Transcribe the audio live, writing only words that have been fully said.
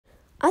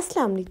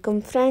Assalamu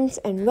alaikum friends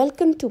and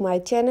welcome to my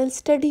channel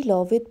Study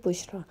Law with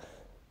Bushra.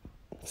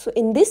 So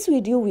in this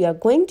video we are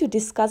going to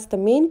discuss the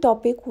main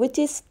topic, which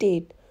is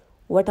state.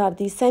 What are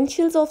the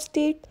essentials of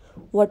state?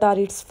 What are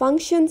its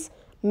functions,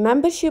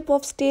 membership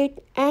of state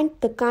and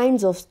the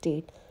kinds of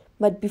state.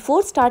 But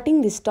before starting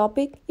this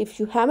topic, if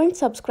you haven't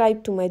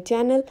subscribed to my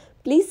channel,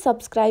 please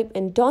subscribe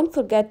and don't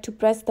forget to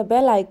press the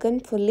bell icon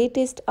for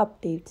latest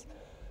updates.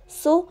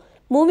 So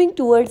moving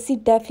towards the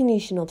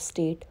definition of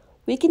state,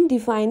 we can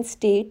define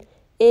state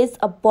is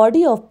a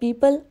body of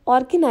people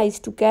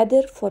organized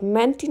together for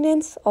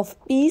maintenance of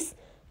peace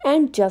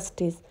and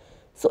justice.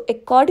 So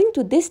according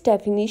to this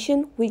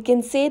definition, we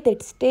can say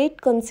that state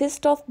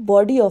consists of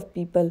body of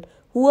people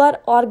who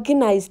are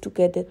organized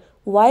together.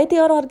 Why they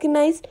are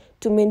organized?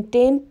 To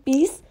maintain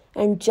peace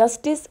and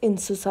justice in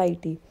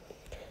society.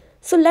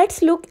 So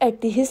let's look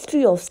at the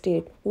history of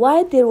state.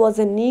 Why there was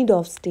a need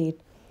of state.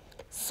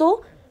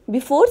 So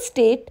before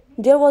state,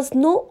 there was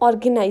no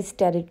organized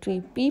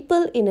territory.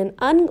 People in an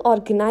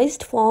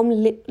unorganized form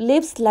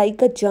lives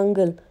like a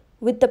jungle.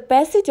 With the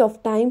passage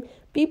of time,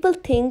 people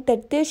think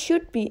that there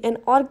should be an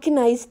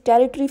organized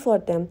territory for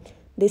them.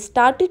 They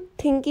started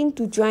thinking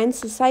to join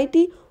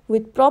society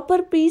with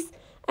proper peace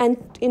and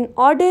in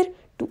order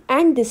to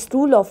end this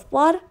rule of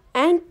power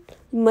and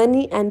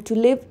money and to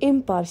live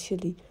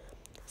impartially.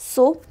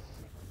 So,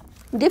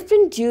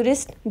 different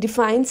jurists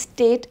define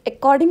state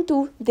according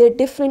to their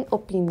different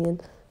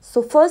opinions.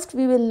 So first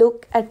we will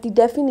look at the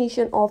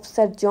definition of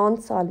Sir John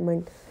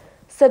Salmond.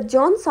 Sir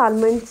John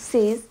Salmond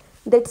says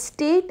that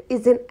state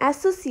is an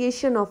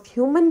association of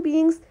human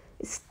beings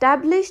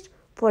established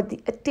for the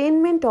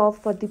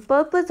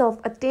purpose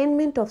of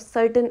attainment of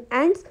certain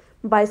ends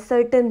by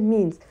certain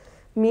means.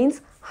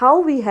 Means how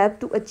we have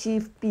to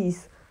achieve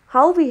peace,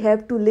 how we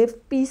have to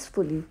live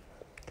peacefully.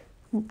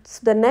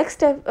 So the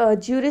next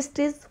jurist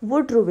is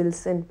Woodrow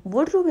Wilson.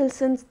 Woodrow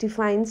Wilson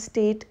defines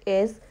state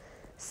as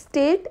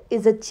state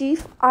is a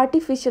chief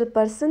artificial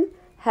person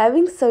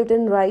having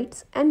certain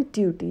rights and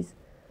duties.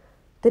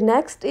 The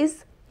next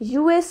is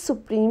US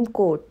Supreme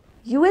Court.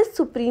 US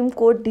Supreme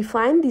Court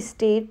defines the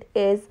state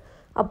as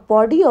a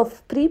body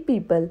of free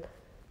people,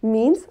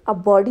 means a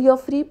body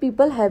of free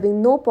people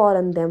having no power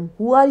on them,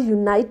 who are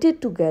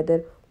united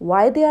together.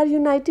 Why they are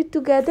united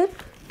together?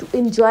 To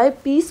enjoy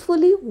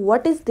peacefully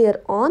what is their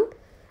own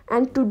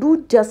and to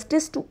do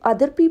justice to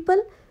other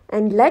people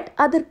and let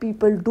other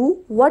people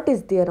do what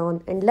is their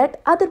own and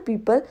let other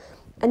people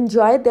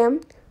enjoy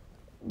them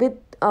with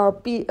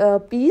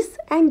peace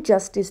and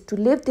justice, to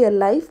live their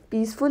life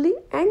peacefully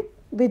and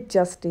with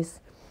justice.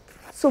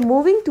 So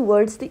moving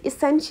towards the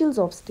essentials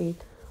of state.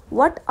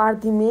 What are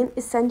the main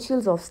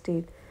essentials of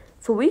state?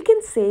 So we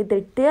can say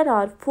that there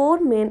are four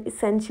main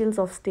essentials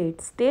of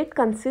state. State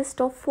consists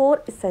of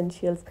four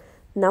essentials.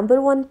 Number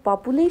 1,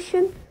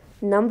 population.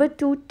 Number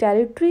 2,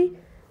 territory.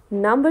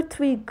 Number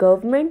 3,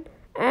 government.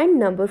 And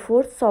number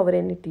 4,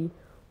 sovereignty.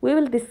 We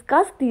will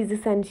discuss these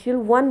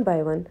essentials one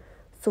by one.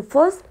 So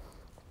first,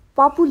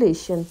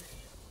 population.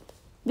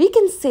 We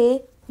can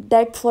say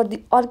that for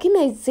the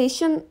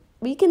organization,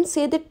 we can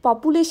say that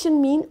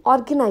population means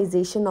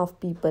organization of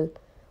people.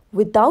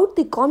 Without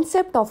the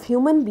concept of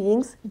human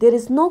beings, there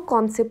is no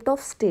concept of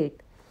state.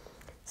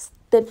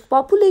 That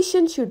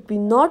population should be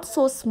not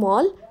so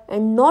small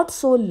and not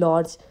so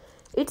large.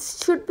 It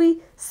should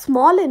be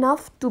small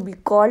enough to be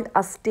called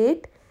a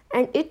state,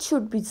 and it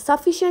should be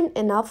sufficient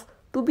enough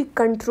to be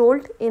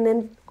controlled in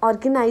an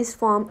organized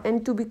form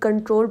and to be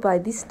controlled by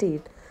the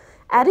state.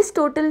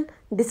 Aristotle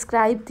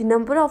described the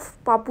number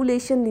of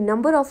population, the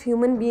number of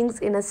human beings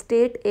in a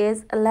state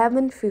as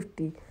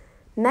 1150.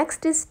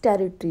 Next is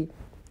territory.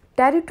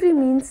 Territory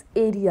means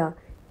area.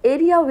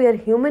 Area where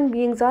human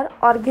beings are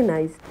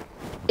organized.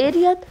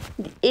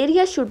 The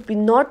area should be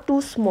not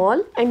too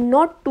small and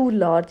not too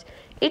large.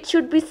 It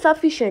should be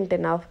sufficient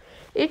enough.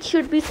 It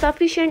should be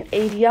sufficient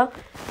area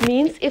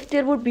means if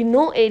there would be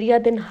no area,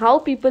 then how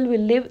people will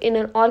live in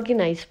an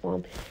organized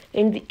form.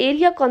 And the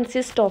area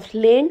consists of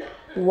land,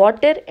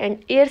 water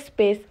and air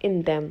space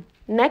in them.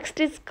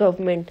 Next is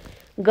government.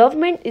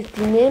 Government is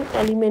the main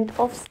element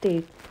of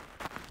state.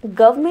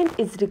 Government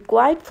is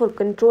required for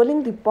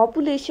controlling the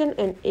population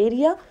and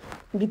area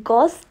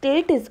because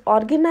state is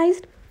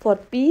organized for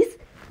peace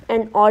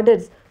and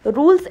orders,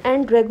 rules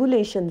and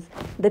regulations.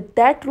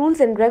 That rules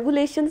and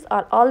regulations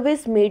are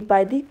always made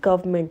by the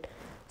government.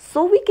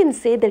 So we can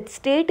say that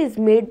state is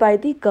made by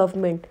the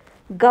government.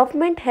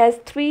 Government has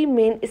three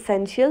main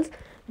essentials.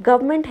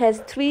 Government has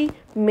three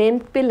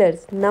main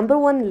pillars. Number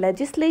 1,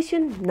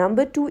 legislation.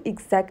 Number 2,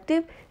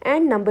 executive.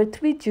 And number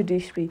 3,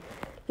 judiciary.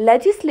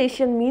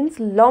 Legislation means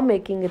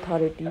law-making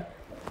authority.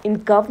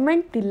 In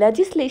government, the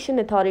legislative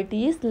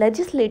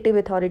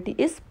authority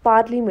is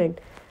parliament.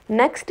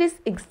 Next is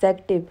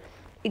executive.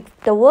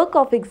 The work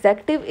of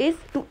executive is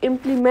to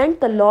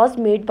implement the laws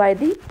made by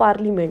the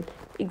parliament.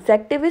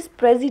 Executive is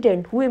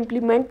president who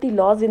implement the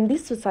laws in the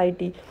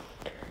society.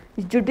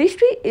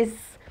 Judiciary is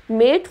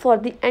made for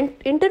the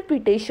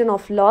interpretation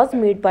of laws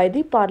made by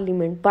the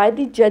parliament, by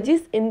the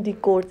judges in the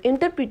courts.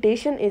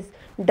 Interpretation is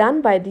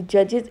done by the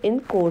judges in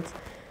courts.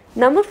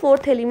 Number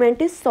fourth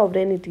element is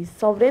sovereignty.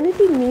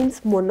 Sovereignty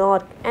means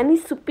monarch, any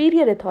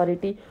superior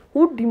authority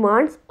who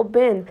demands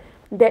obedience.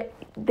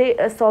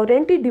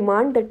 Sovereignty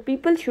demand that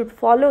people should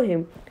follow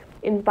him.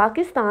 In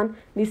Pakistan,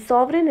 the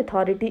sovereign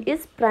authority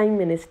is Prime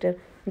Minister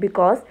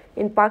because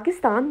in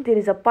Pakistan there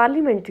is a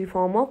parliamentary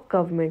form of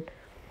government.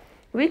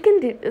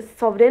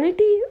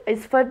 Sovereignty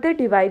is further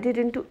divided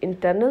into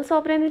internal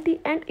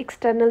sovereignty and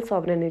external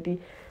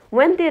sovereignty.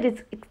 When there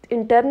is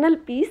internal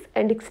peace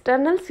and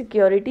external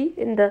security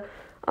in the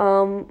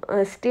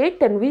state,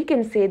 then we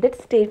can say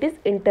that state is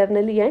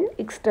internally and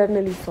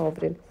externally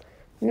sovereign.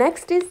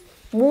 Next is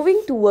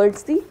moving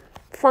towards the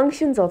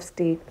functions of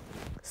state.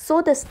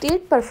 So the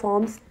state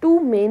performs two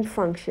main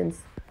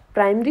functions,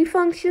 primary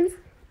functions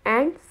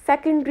and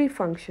secondary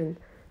functions.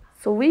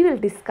 So we will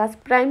discuss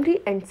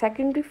primary and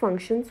secondary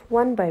functions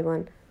one by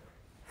one.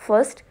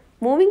 First,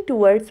 moving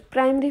towards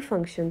primary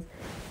functions.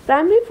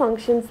 Primary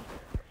functions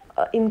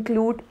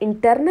include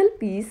internal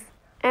peace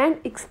and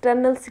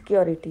external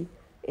security.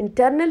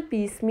 Internal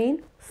peace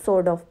means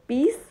sword of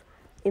peace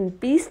in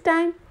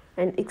peacetime,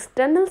 and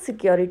external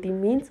security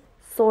means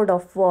sword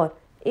of war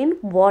in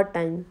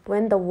wartime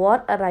when the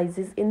war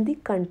arises in the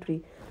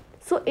country.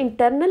 So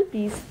internal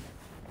peace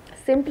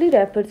simply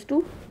refers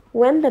to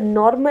when the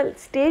normal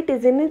state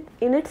is in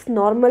its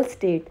normal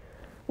state,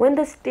 when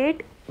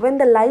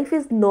the life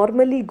is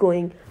normally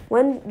going,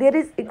 when there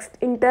is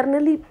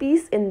internally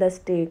peace in the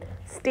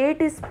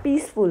state is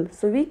peaceful.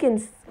 So we can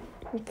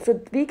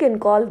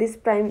call this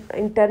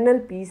internal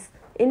peace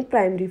in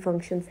primary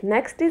functions.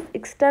 Next is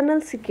external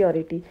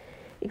security.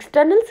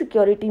 External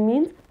security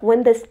means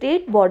when the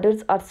state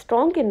borders are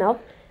strong enough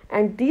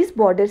and these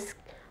borders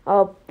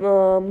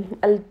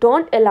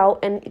don't allow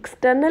an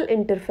external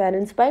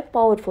interference by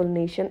powerful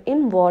nation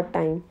in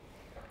wartime.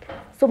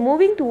 So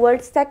moving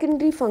towards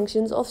secondary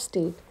functions of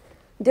state.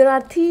 There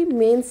are three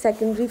main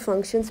secondary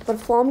functions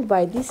performed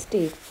by the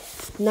state.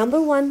 Number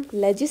 1,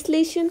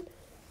 legislation.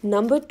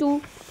 Number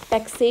 2,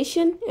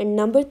 taxation. And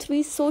number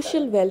 3,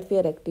 social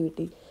welfare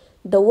activity.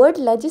 The word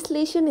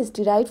legislation is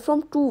derived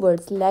from two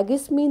words.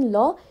 Legis mean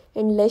law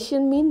and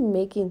lation mean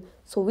making.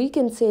 So we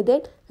can say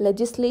that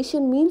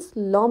legislation means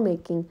law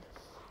making.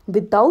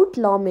 Without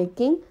law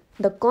making,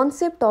 the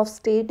concept of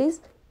state is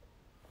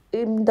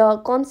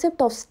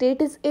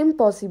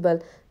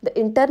impossible. The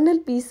internal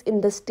peace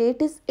in the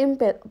state is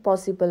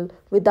impossible.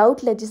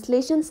 Without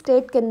legislation,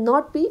 state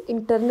cannot be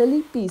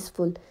internally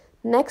peaceful.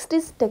 Next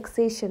is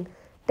taxation.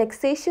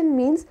 Taxation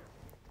means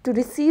to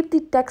receive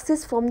the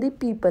taxes from the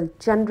people,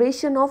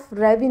 generation of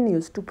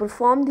revenues to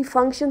perform the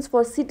functions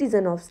for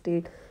citizen of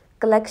state,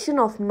 collection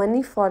of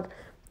money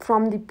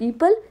from the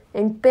people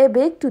and pay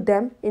back to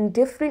them in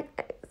different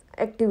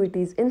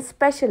activities, in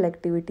special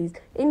activities,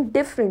 in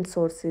different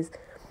sources.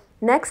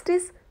 Next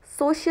is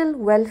social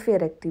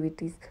welfare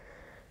activities.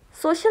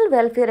 Social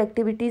welfare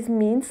activities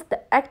means the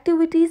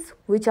activities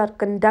which are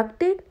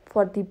conducted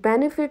for the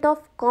benefit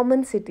of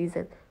common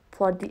citizen,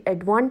 for the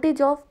advantage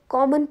of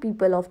common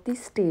people of the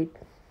state.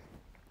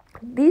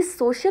 These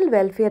social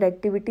welfare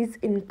activities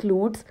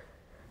includes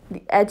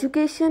the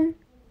education,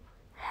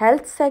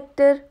 health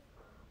sector,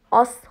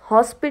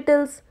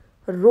 hospitals,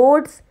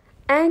 roads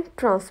and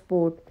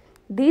transport.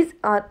 These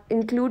are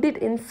included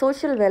in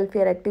social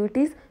welfare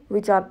activities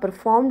which are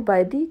performed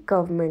by the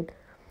government.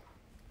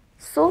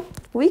 So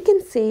we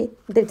can say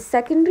that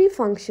secondary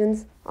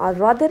functions are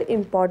rather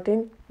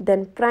important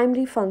than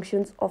primary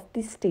functions of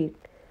the state.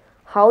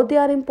 How they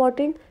are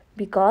important?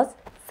 Because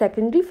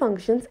secondary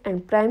functions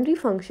and primary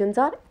functions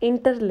are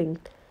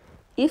interlinked.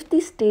 If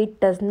the state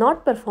does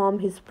not perform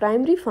his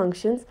primary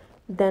functions,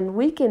 then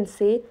we can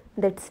say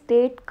that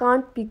state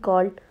can't be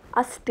called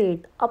a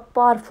state, a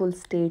powerful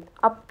state,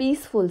 a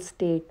peaceful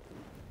state.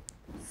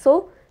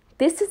 So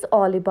this is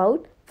all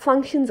about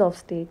functions of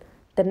state.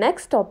 The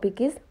next topic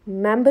is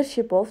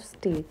membership of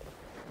state.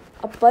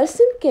 A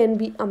person can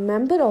be a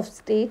member of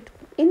state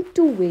in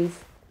two ways.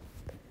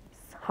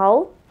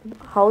 How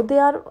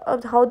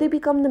they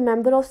become the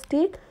member of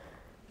state?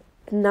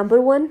 Number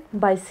 1,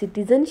 by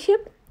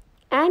citizenship,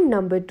 and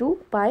number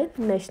 2, by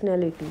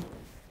nationality.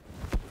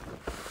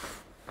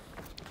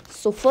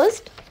 So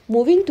first,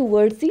 moving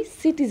towards the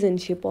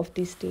citizenship of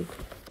the state.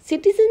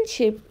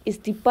 Citizenship is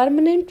the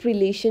permanent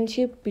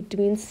relationship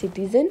between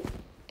citizen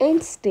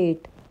and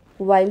state,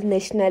 while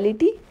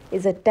nationality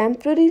is a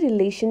temporary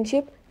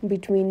relationship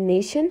between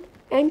nation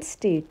and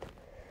state.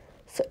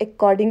 So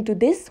according to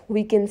this,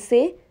 we can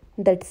say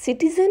that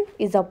citizen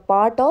is a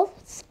part of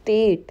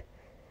state,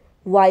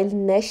 while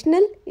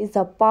national is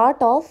a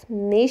part of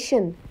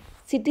nation.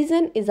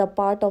 Citizen is a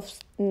part of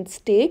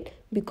state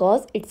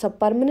because it's a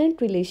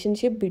permanent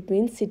relationship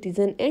between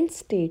citizen and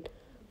state.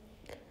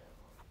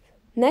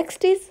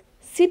 Next is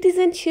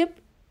citizenship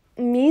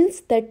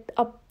means that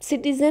a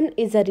citizen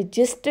is a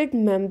registered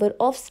member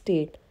of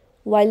state,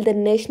 while the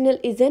national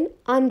is an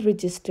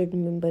unregistered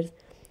member.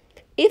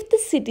 If the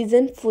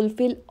citizen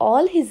fulfill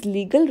all his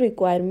legal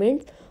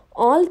requirements,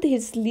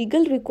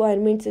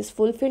 is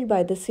fulfilled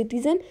by the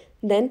citizen,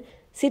 then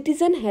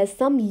citizen has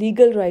some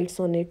legal rights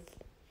on it.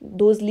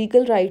 Those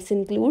legal rights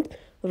include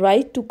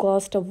right to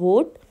cast a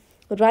vote,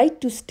 right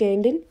to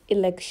stand in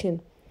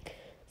election.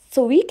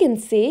 So we can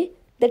say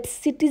that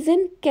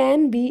citizen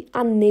can be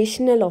a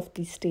national of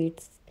the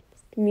states.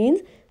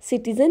 Means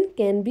citizen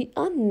can be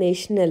a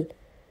national.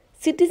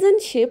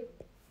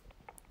 Citizenship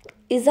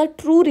is a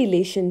true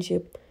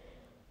relationship.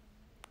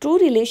 True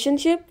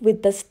relationship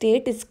with the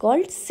state is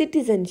called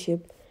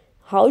citizenship.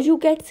 How you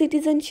get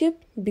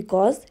citizenship?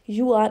 Because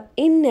you are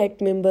innate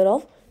member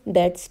of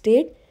that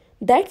state.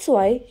 That's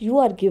why you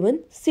are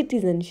given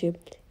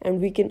citizenship. And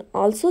we can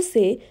also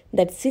say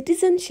that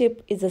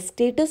citizenship is a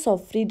status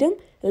of freedom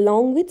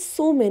along with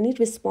so many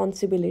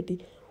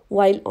responsibility.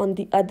 While on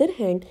the other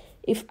hand,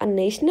 if a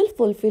national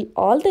fulfill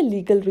all the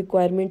legal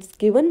requirements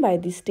given by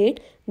the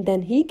state,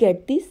 then he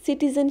get the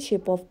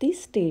citizenship of the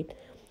state.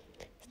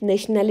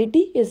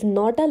 Nationality is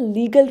not a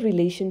legal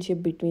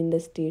relationship between the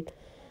state.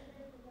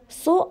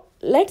 So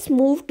let's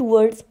move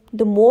towards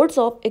the modes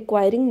of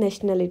acquiring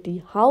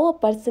nationality. How a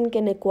person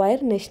can acquire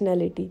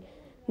nationality.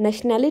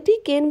 Nationality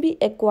can be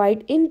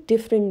acquired in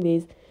different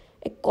ways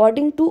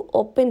according to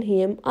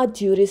Oppenheim, a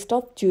jurist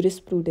of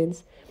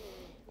jurisprudence.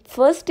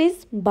 First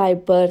is by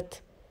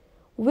birth,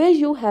 where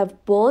you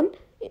have born,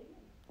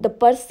 the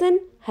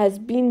person has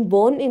been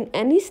born in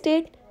any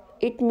state,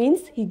 it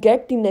means he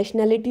get the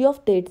nationality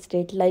of that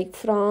state, like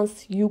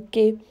France,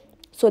 UK.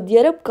 So the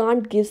Arab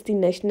can't give the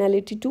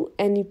nationality to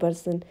any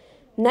person.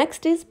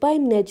 Next is by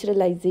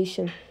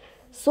naturalization.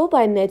 So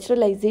by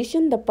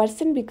naturalization, the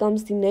person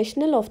becomes the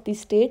national of the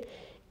state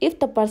if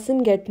the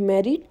person get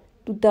married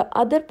to the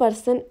other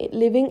person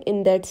living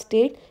in that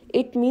state.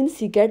 It means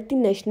he get the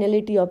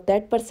nationality of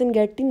that person,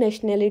 get the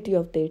nationality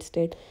of that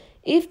state.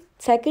 If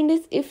second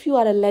is if you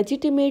are a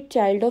legitimate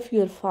child of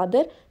your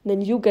father,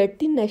 then you get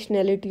the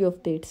nationality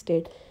of that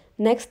state.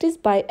 Next is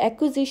by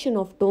acquisition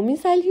of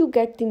domicile, you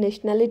get the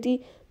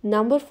nationality.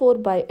 Number 4,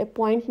 by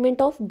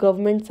appointment of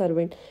government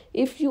servant.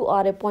 If you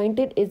are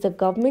appointed as a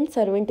government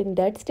servant in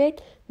that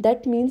state,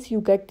 that means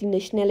you get the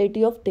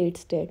nationality of that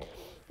state.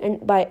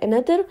 And by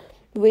another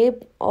way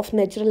of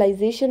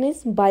naturalization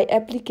is by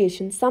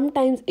application.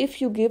 Sometimes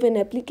if you give an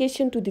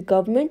application to the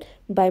government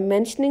by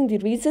mentioning the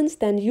reasons,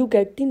 then you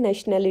get the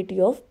nationality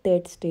of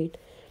that state.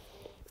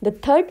 The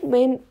third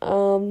main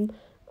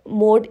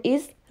mode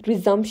is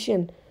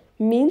resumption.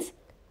 Means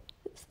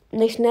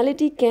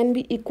nationality can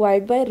be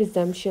acquired by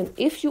resumption.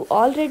 If you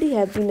already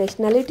have the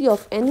nationality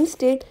of any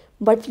state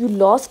but you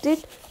lost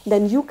it,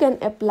 then you can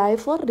apply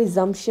for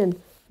resumption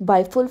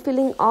by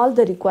fulfilling all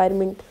the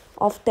requirement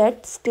of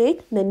that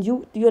state. Then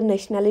your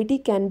nationality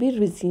can be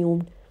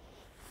resumed.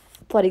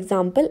 For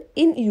example,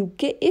 in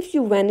UK, if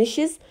you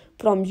vanishes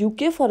from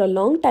UK for a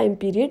long time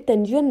period,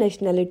 then your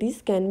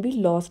nationalities can be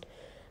lost.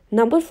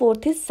 Number 4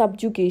 is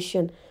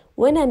subjugation.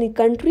 When any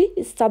country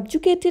is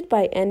subjugated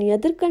by any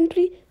other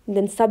country,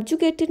 then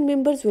subjugated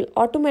members will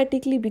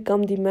automatically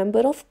become the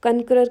member of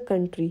conqueror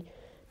country.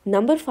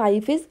 Number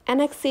 5 is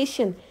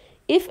annexation.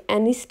 If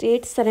any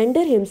state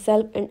surrender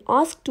himself and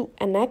ask to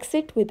annex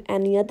it with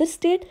any other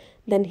state,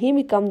 then he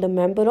become the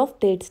member of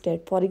that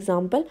state. For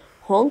example,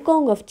 Hong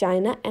Kong of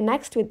China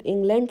annexed with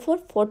England for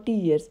 40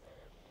 years.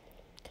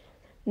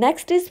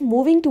 Next is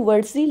moving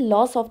towards the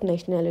loss of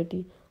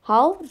nationality.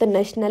 How the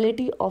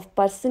nationality of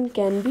person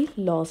can be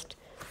lost.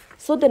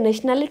 So the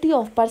nationality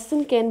of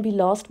person can be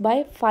lost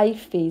by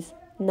 5 ways.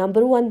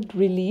 Number 1,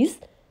 release.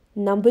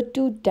 Number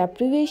 2,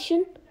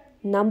 deprivation.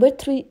 Number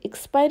 3,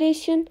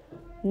 expiration.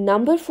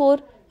 Number 4,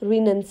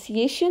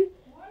 renunciation.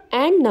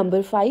 And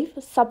number 5,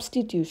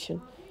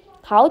 substitution.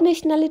 How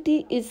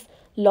nationality is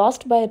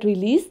lost by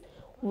release?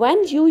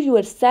 When you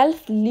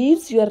yourself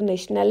leaves your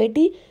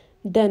nationality,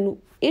 then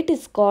it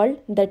is called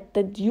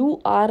that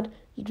you are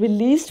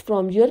released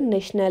from your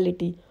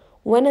nationality.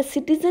 When a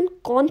citizen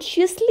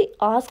consciously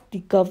asks the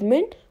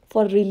government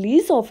for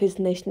release of his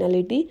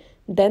nationality,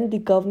 then the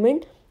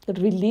government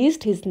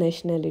released his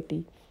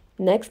nationality.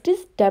 Next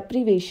is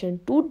deprivation,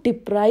 to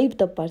deprive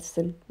the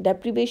person.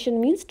 Deprivation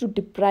means to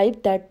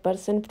deprive that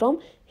person from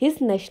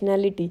his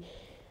nationality.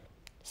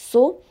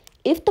 So,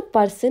 if the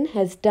person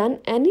has done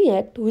any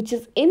act which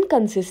is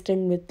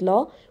inconsistent with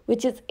law,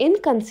 which is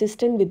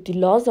inconsistent with the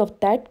laws of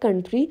that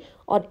country,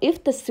 or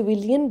if the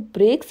civilian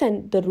breaks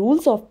and the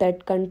rules of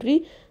that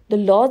country, the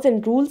laws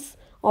and rules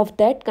of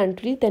that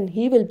country, then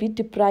he will be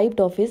deprived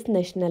of his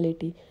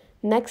nationality.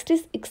 Next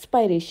is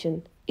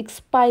expiration.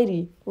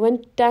 Expiry,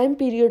 when time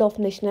period of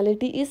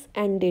nationality is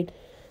ended.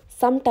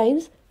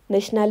 Sometimes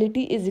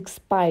nationality is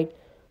expired.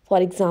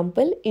 For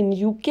example, in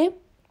UK,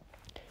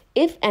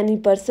 if any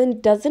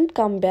person doesn't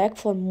come back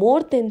for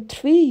more than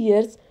 3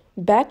 years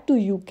back to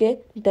UK,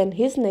 then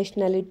his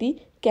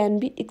nationality can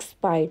be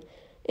expired.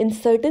 In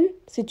certain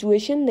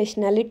situations,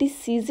 nationality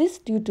ceases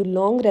due to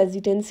long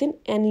residence in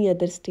any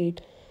other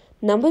state.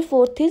 Number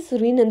 4 is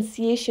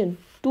renunciation,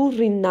 to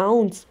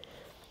renounce.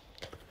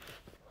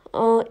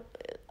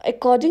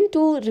 According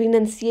to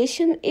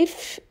renunciation,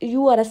 if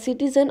you are a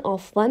citizen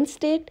of one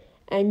state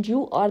and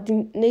you are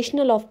the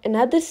national of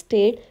another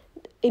state,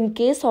 in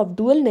case of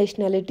dual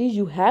nationality,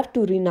 you have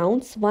to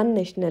renounce one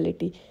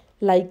nationality.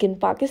 Like in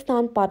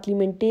Pakistan,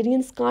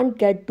 parliamentarians can't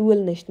get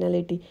dual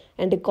nationality.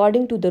 And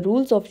according to the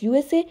rules of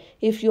USA,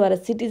 if you are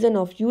a citizen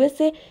of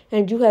USA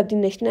and you have the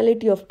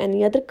nationality of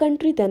any other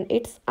country, then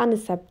it's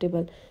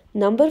unacceptable.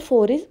 Number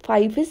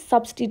 5 is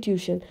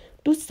substitution.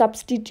 To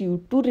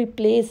substitute, to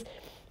replace.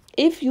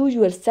 If you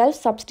yourself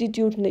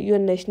substitute your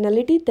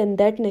nationality, then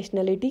that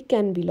nationality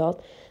can be lost.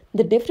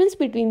 The difference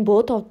between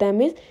both of them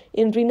is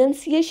in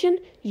renunciation,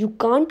 you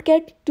can't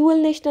get dual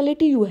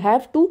nationality, you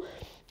have to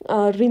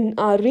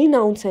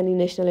renounce any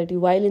nationality,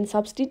 while in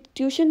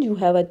substitution, you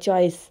have a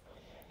choice.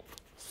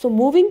 So,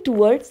 moving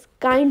towards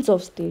kinds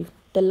of state,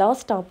 the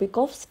last topic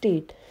of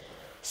state.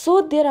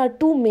 So, there are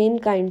two main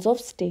kinds of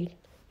state: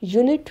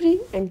 unitary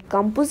and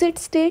composite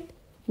state,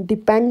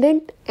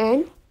 dependent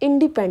and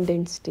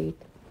independent state.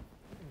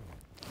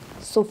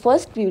 So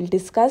first we will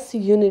discuss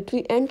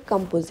unitary and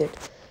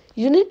composite.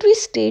 Unitary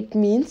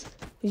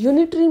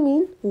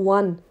mean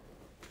one.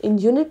 In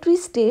unitary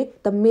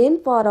state, the main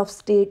power of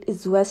state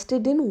is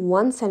vested in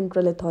one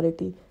central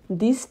authority.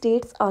 These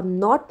states are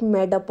not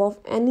made up of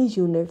any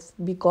units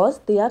because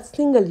they are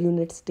single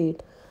unit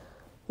state.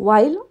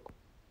 While,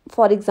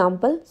 for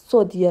example,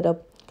 Saudi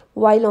Arab.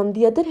 While on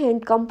the other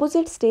hand,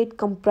 composite state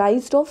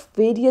comprised of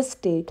various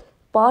states.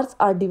 Powers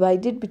are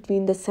divided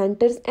between the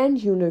centers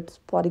and units,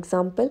 for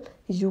example,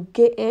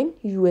 UK and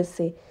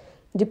USA.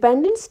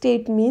 Dependent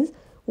state means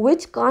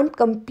which can't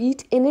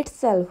compete in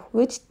itself,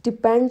 which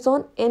depends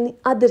on any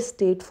other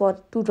state for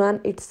to run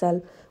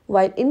itself,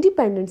 while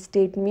independent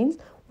state means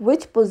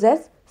which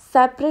possess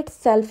separate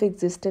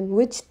self-existence,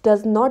 which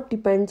does not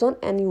depend on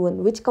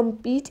anyone, which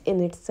compete in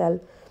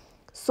itself.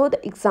 So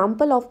the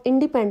example of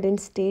independent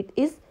state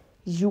is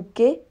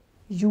UK,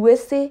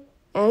 USA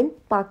and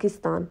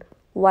Pakistan.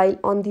 While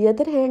on the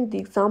other hand, the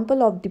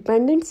example of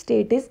dependent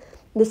state is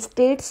the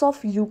states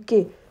of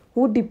UK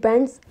who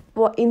depends.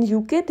 In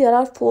UK there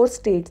are 4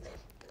 states: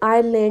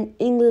 Ireland,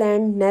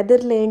 England,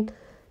 Netherlands.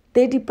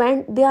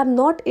 They are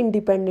not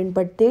independent,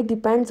 but they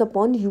depends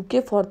upon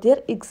UK for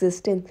their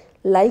existence.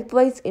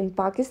 Likewise in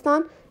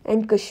Pakistan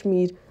and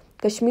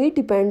Kashmir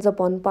depends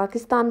upon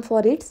Pakistan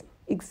for its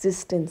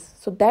existence.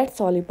 So that's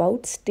all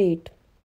about state.